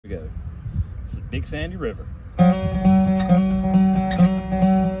Here we go. It's the Big Sandy River.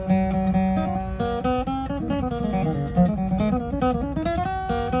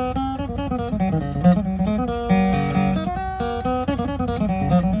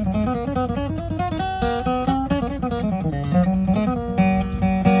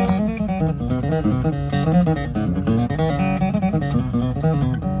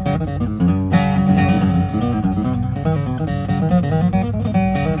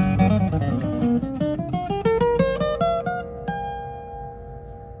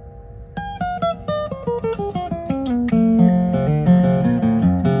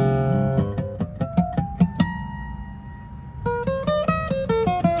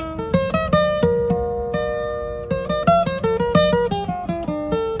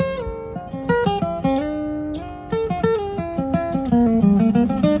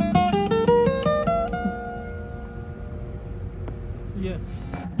 Yeah.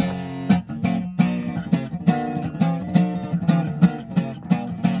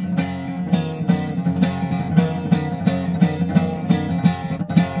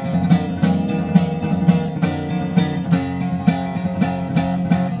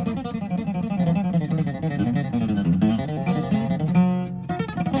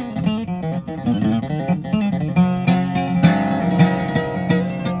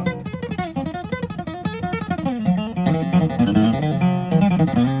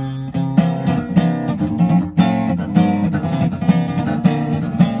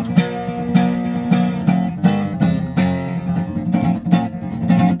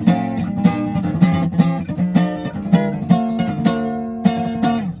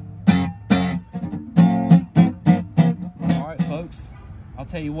 I'll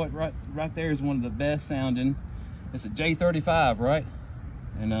tell you what, right there is one of the best sounding. It's a j35, right?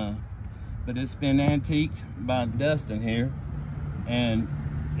 And but it's been antiqued by Dustin here, and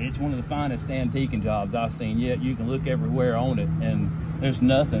it's one of the finest antiquing jobs I've seen yet. You can look everywhere on it, and there's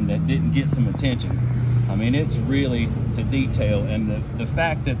nothing that didn't get some attention. I mean, it's really to detail, and the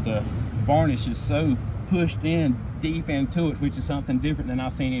fact that the varnish is so pushed in deep into it, which is something different than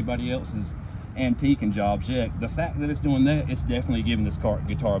I've seen anybody else's antiquing jobs yet. The fact that it's doing that, it's definitely giving this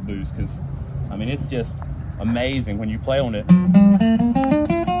guitar a boost, because I mean, it's just amazing when you play on it.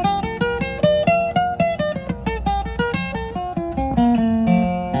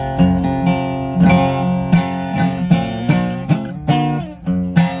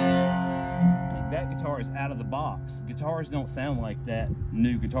 That guitar is out of the box. Guitars don't sound like that.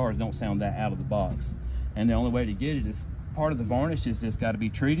 New guitars don't sound that out of the box, and the only way to get it is part of the varnish is just got to be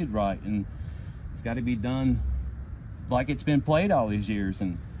treated right, and it's got to be done like it's been played all these years,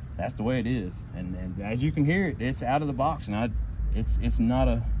 and that's the way it is. And as you can hear it, it's out of the box, and it's not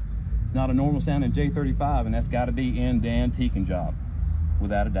a normal sounding j35, and that's got to be in the antiquing job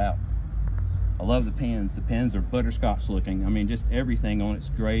without a doubt. I love the pins. The pins are butterscotch looking. I mean, just everything on it's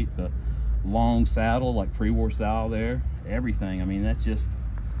great. The long saddle, like pre-war style there, everything. I mean, that's just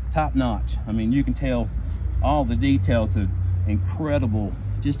top notch. I mean, you can tell all the detail to incredible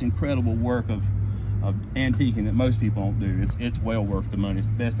work of antiquing that most people don't do. It's well worth the money. It's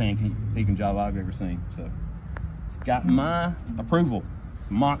the best antiquing job I've ever seen. So it's got my approval. It's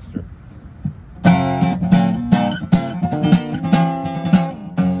a monster.